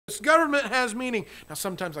Government has meaning. Now,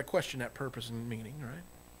 sometimes I question that purpose and meaning, right?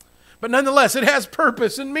 But nonetheless, it has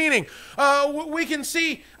purpose and meaning. We can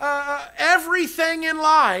see everything in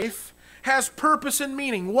life has purpose and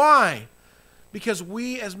meaning. Why? Because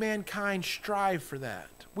we as mankind strive for that.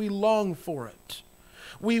 We long for it.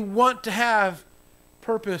 We want to have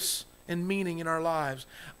purpose and meaning in our lives.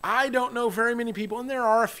 I don't know very many people, and there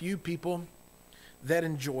are a few people that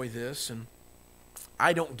enjoy this, and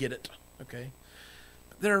I don't get it, okay?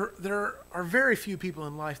 There are very few people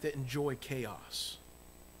in life that enjoy chaos.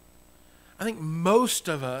 I think most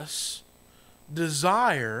of us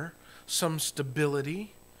desire some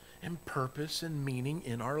stability and purpose and meaning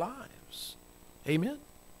in our lives. Amen?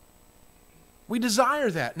 We desire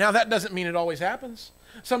that. Now, that doesn't mean it always happens.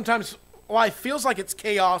 Sometimes life feels like it's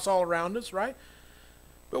chaos all around us, right?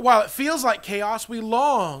 But while it feels like chaos, we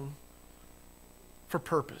long for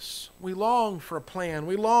purpose. We long for a plan.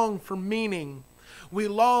 We long for meaning. We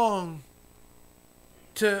long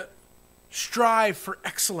to strive for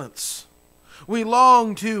excellence. We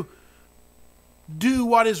long to do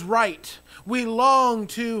what is right. We long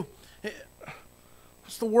to,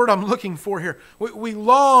 what's the word I'm looking for here? We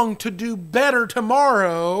long to do better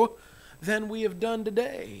tomorrow than we have done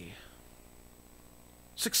today.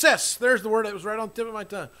 Success, there's the word that was right on the tip of my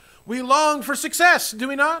tongue. We long for success, do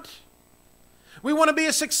we not? We want to be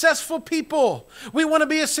a successful people. We want to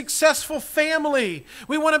be a successful family.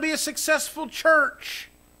 We want to be a successful church.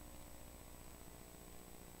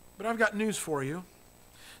 But I've got news for you.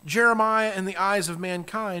 Jeremiah, in the eyes of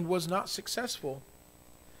mankind, was not successful.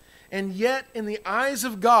 And yet, in the eyes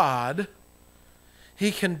of God,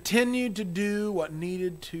 he continued to do what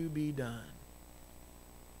needed to be done.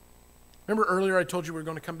 Remember earlier I told you we were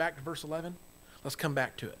going to come back to verse 11? Let's come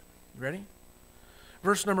back to it. You ready?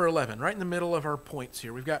 Verse number 11, right in the middle of our points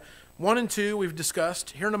here. We've got 1 and 2 we've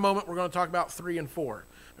discussed. Here in a moment we're going to talk about 3 and 4.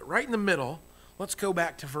 But right in the middle, let's go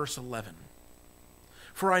back to verse 11.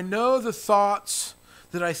 For I know the thoughts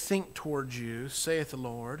that I think towards you, saith the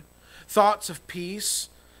Lord, thoughts of peace,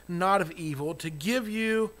 not of evil, to give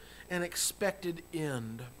you an expected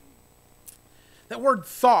end. That word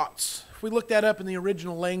thoughts, if we look that up in the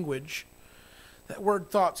original language, that word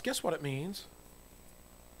thoughts, guess what it means?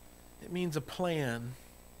 It means a plan,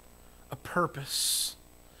 a purpose,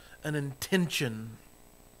 an intention.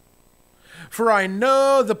 For I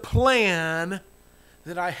know the plan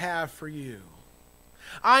that I have for you.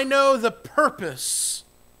 I know the purpose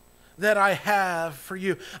that I have for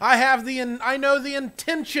you. I know the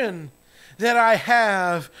intention that I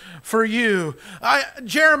have for you.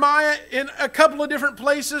 Jeremiah, in a couple of different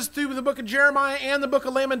places through the book of Jeremiah and the book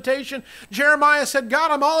of Lamentation, Jeremiah said, God,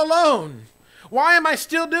 I'm all alone. Why am I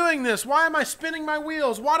still doing this? Why am I spinning my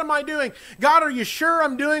wheels? What am I doing? God, are you sure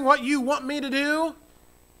I'm doing what you want me to do?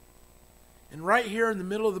 And right here in the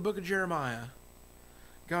middle of the book of Jeremiah,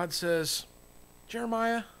 God says,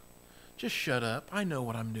 Jeremiah, just shut up. I know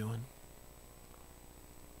what I'm doing.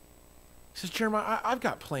 He says, Jeremiah, I've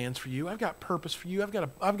got plans for you. I've got purpose for you.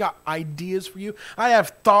 I've got ideas for you. I have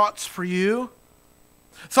thoughts for you.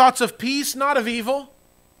 Thoughts of peace, not of evil.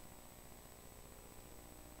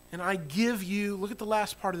 And I give you, look at the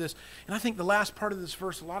last part of this. And I think the last part of this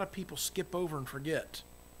verse, a lot of people skip over and forget.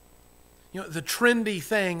 You know, the trendy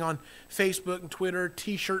thing on Facebook and Twitter,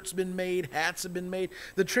 T-shirts been made, hats have been made.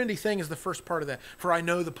 The trendy thing is the first part of that. For I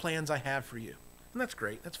know the plans I have for you. And that's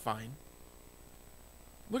great. That's fine.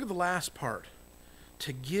 Look at the last part.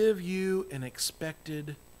 To give you an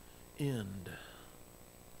expected end.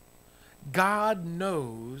 God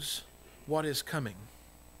knows what is coming.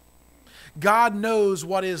 God knows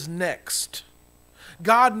what is next.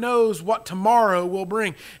 God knows what tomorrow will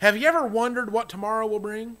bring. Have you ever wondered what tomorrow will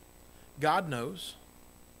bring? God knows.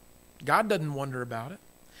 God doesn't wonder about it.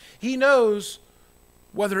 He knows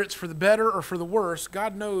whether it's for the better or for the worse.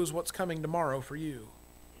 God knows what's coming tomorrow for you.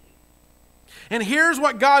 And here's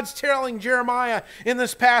what God's telling Jeremiah in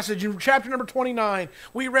this passage in chapter number 29.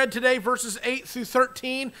 We read today verses 8 through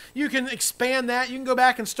 13. You can expand that. You can go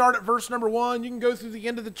back and start at verse number 1. You can go through the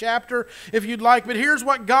end of the chapter if you'd like. But here's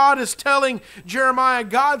what God is telling Jeremiah.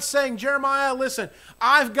 God's saying, Jeremiah, listen,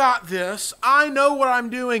 I've got this. I know what I'm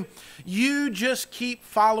doing. You just keep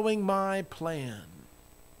following my plan.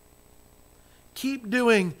 Keep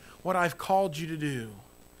doing what I've called you to do.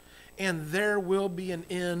 And there will be an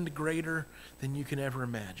end greater than you can ever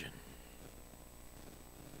imagine.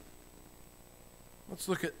 Let's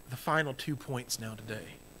look at the final 2 points now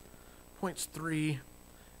today. Points 3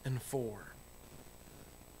 and 4.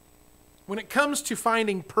 When it comes to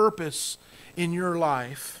finding purpose in your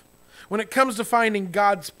life, when it comes to finding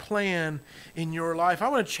God's plan in your life, I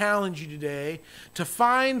want to challenge you today to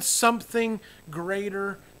find something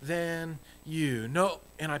greater than you. No,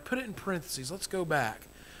 and I put it in parentheses. Let's go back.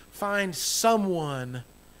 Find someone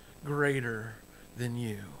greater than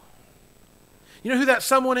you. You know who that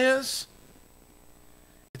someone is?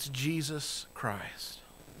 It's Jesus Christ.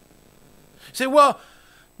 You say, well,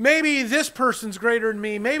 maybe this person's greater than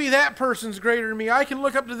me. Maybe that person's greater than me. I can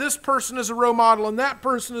look up to this person as a role model and that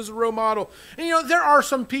person as a role model. And you know, there are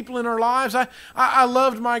some people in our lives. I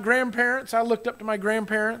loved my grandparents. I looked up to my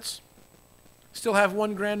grandparents. Still have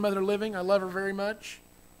one grandmother living. I love her very much.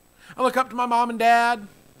 I look up to my mom and dad.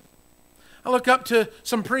 I look up to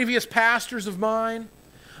some previous pastors of mine.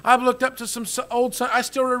 I've looked up to some old, I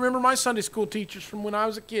still remember my Sunday school teachers from when I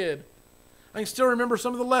was a kid. I can still remember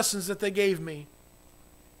some of the lessons that they gave me.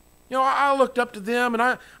 You know, I looked up to them,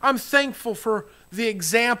 and I'm thankful for the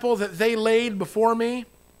example that they laid before me.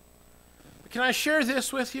 But can I share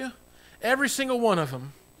this with you? Every single one of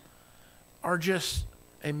them are just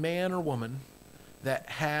a man or woman that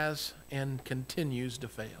has and continues to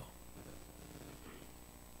fail.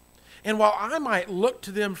 And while I might look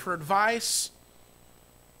to them for advice,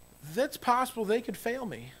 that's possible they could fail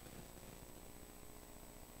me.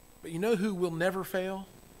 But you know who will never fail?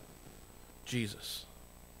 Jesus.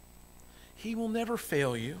 He will never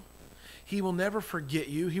fail you. He will never forget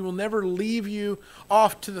you. He will never leave you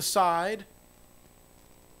off to the side.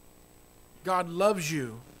 God loves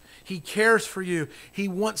you. He cares for you. He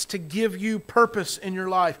wants to give you purpose in your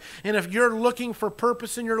life. And if you're looking for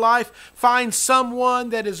purpose in your life, find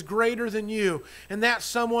someone that is greater than you. And that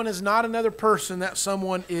someone is not another person. That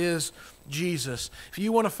someone is Jesus. If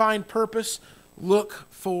you want to find purpose, look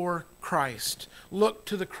for Christ. Look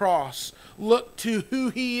to the cross. Look to who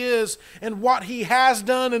He is and what He has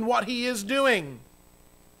done and what He is doing.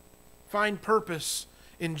 Find purpose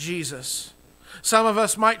in Jesus. Some of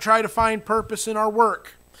us might try to find purpose in our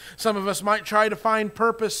work. Some of us might try to find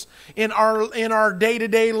purpose in our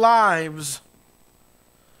day-to-day lives.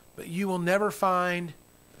 But you will never find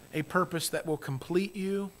a purpose that will complete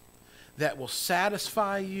you, that will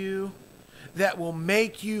satisfy you, that will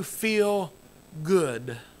make you feel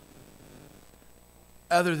good,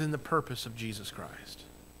 other than the purpose of Jesus Christ.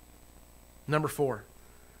 Number 4.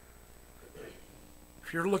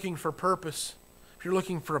 If you're looking for purpose, if you're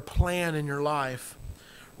looking for a plan in your life,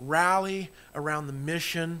 rally around the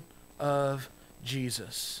mission of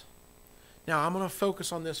Jesus. Now, I'm going to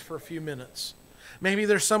focus on this for a few minutes. Maybe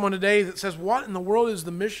there's someone today that says, what in the world is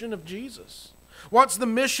the mission of Jesus? What's the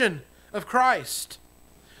mission of Christ?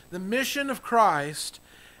 The mission of Christ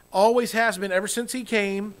always has been, ever since He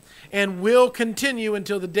came, and will continue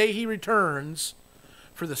until the day He returns,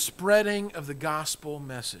 for the spreading of the gospel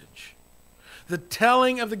message. The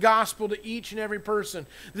telling of the gospel to each and every person.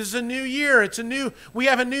 This is a new year. We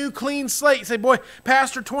have a new clean slate. You say, boy,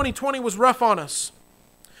 Pastor, 2020 was rough on us.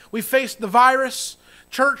 We faced the virus.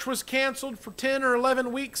 Church was canceled for 10 or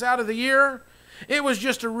 11 weeks out of the year. It was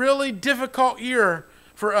just a really difficult year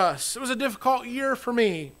for us. It was a difficult year for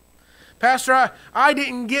me. Pastor, I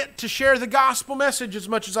didn't get to share the gospel message as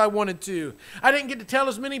much as I wanted to. I didn't get to tell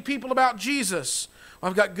as many people about Jesus. Well,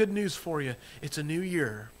 I've got good news for you. It's a new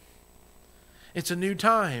year. It's a new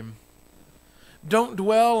time. Don't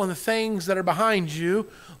dwell on the things that are behind you.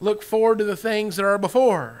 Look forward to the things that are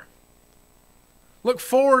before. Look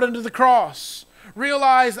forward unto the cross.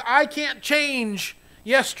 Realize I can't change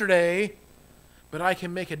yesterday, but I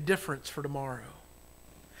can make a difference for tomorrow.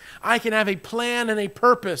 I can have a plan and a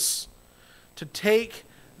purpose to take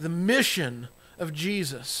the mission of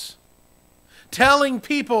Jesus. Telling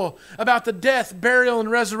people about the death, burial, and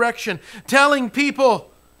resurrection. Telling people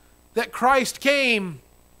that Christ came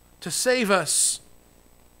to save us.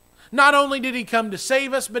 Not only did He come to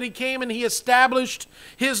save us, but He came and He established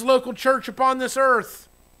His local church upon this earth.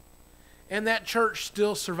 And that church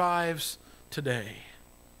still survives today.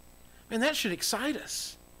 And that should excite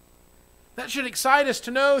us. That should excite us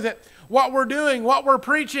to know that what we're doing, what we're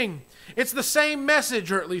preaching, it's the same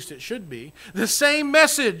message, or at least it should be, the same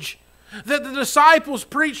message that the disciples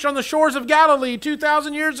preached on the shores of Galilee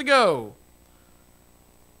 2,000 years ago.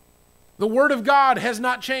 The Word of God has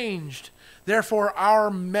not changed. Therefore,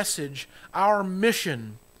 our message, our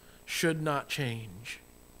mission should not change.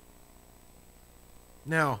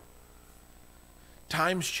 Now,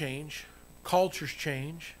 times change. Cultures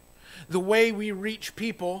change. The way we reach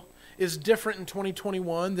people is different in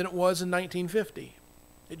 2021 than it was in 1950.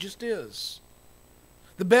 It just is.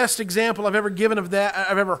 The best example I've ever given of that,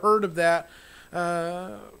 I've ever heard of that,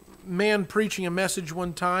 man preaching a message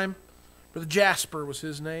one time, Brother Jasper was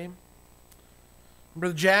his name.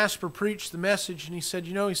 Brother Jasper preached the message, and he said,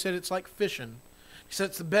 it's like fishing. He said,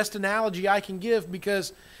 it's the best analogy I can give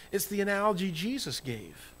because it's the analogy Jesus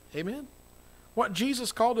gave. Amen? what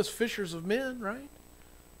Jesus called us fishers of men, right?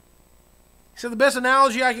 He said the best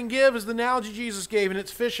analogy I can give is the analogy Jesus gave, and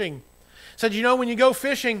it's fishing. He said, you know, when you go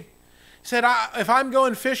fishing, he said, if I'm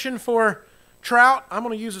going fishing for trout, I'm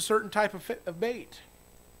going to use a certain type of bait.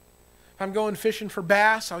 If I'm going fishing for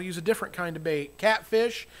bass, I'll use a different kind of bait.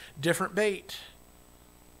 Catfish, different bait.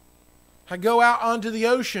 If I go out onto the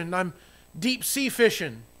ocean, I'm deep sea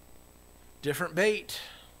fishing, different bait.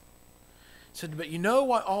 He said, but you know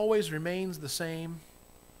what always remains the same?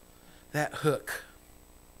 That hook.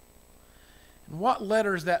 And what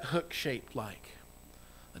letter is that hook shaped like?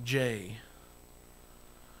 A J,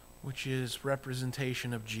 which is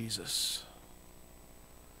representation of Jesus.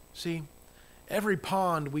 See, every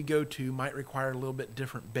pond we go to might require a little bit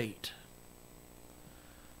different bait,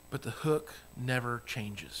 but the hook never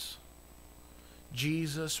changes.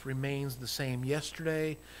 Jesus remains the same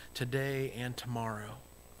yesterday, today, and tomorrow.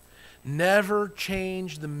 Never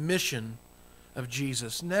change the mission of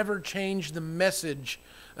Jesus. Never change the message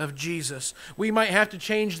of Jesus. We might have to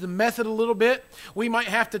change the method a little bit. We might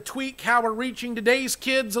have to tweak how we're reaching today's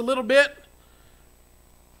kids a little bit.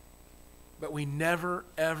 But we never,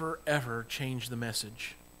 ever, ever change the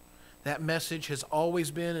message. That message has always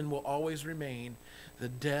been and will always remain the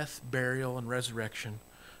death, burial, and resurrection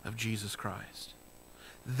of Jesus Christ.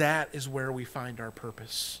 That is where we find our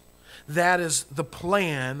purpose. That is the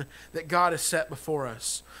plan that God has set before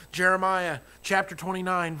us. Jeremiah chapter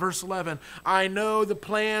 29, verse 11. I know the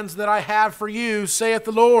plans that I have for you, saith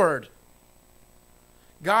the Lord.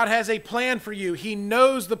 God has a plan for you. He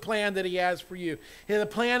knows the plan that He has for you. And the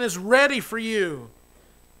plan is ready for you.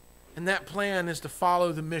 And that plan is to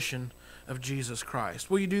follow the mission of Jesus Christ.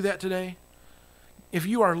 Will you do that today? If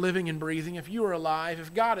you are living and breathing, if you are alive,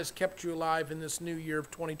 if God has kept you alive in this new year of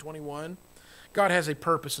 2021, God has a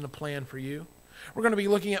purpose and a plan for you. We're going to be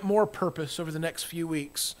looking at more purpose over the next few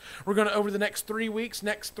weeks. We're going to, over the next 3 weeks,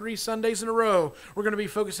 next 3 Sundays in a row, we're going to be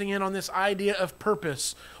focusing in on this idea of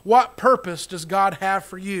purpose. What purpose does God have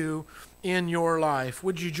for you in your life?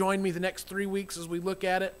 Would you join me the next 3 weeks as we look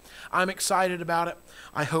at it? I'm excited about it.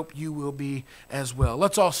 I hope you will be as well.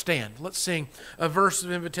 Let's all stand. Let's sing a verse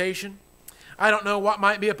of invitation. I don't know what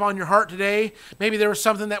might be upon your heart today. Maybe there was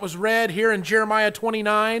something that was read here in Jeremiah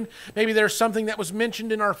 29. Maybe there's something that was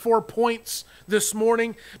mentioned in our 4 points this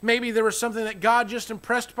morning. Maybe there was something that God just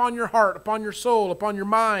impressed upon your heart, upon your soul, upon your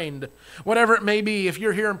mind. Whatever it may be, if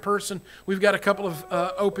you're here in person, we've got a couple of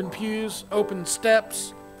open pews, open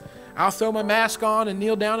steps. I'll throw my mask on and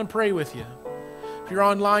kneel down and pray with you. If you're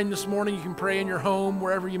online this morning, you can pray in your home,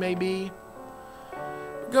 wherever you may be.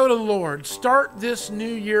 Go to the Lord. Start this new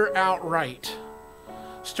year out right.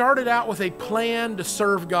 Start it out with a plan to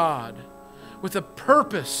serve God, with a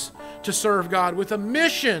purpose to serve God, with a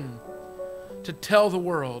mission to tell the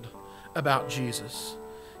world about Jesus.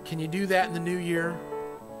 Can you do that in the new year?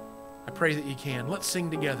 I pray that you can. Let's sing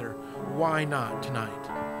together. Why not tonight?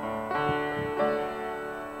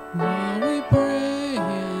 While we pray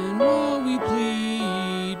and while we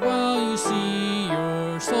plead, while you see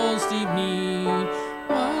your soul's deep need,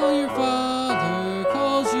 while your Father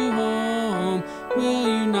calls you home, will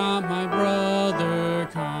you not, my brother,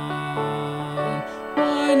 come?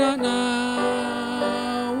 Why not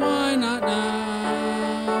now? Why not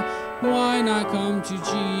now? Why not come to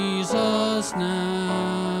Jesus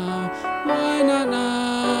now? Why not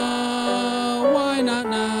now? Why not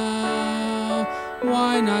now?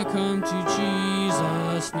 Why not come to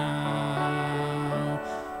Jesus now?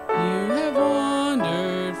 You have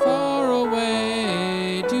wandered far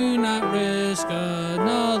away. Do not risk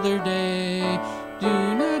another day. Do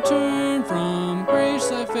not turn from grace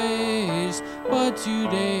thy face, but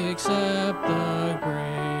today accept the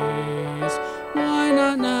grace. Why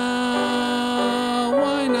not now?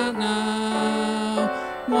 Why not now?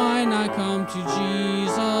 Why not come to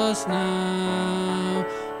Jesus now?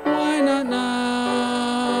 Why not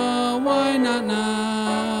now? Why not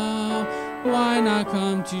now? Why not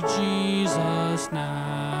come to Jesus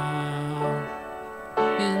now?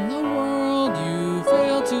 In the world you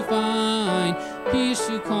fail to find peace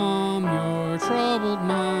to calm your troubled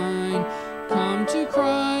mind. Come to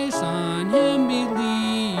Christ, on Him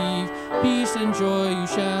believe, peace and joy you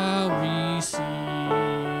shall receive.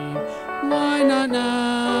 Why not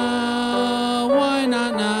now? Why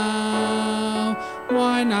not now?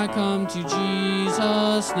 Why not come to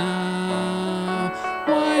Jesus now?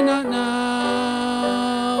 Why not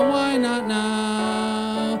now? Why not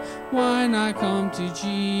now? Why not come to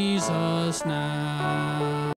Jesus now?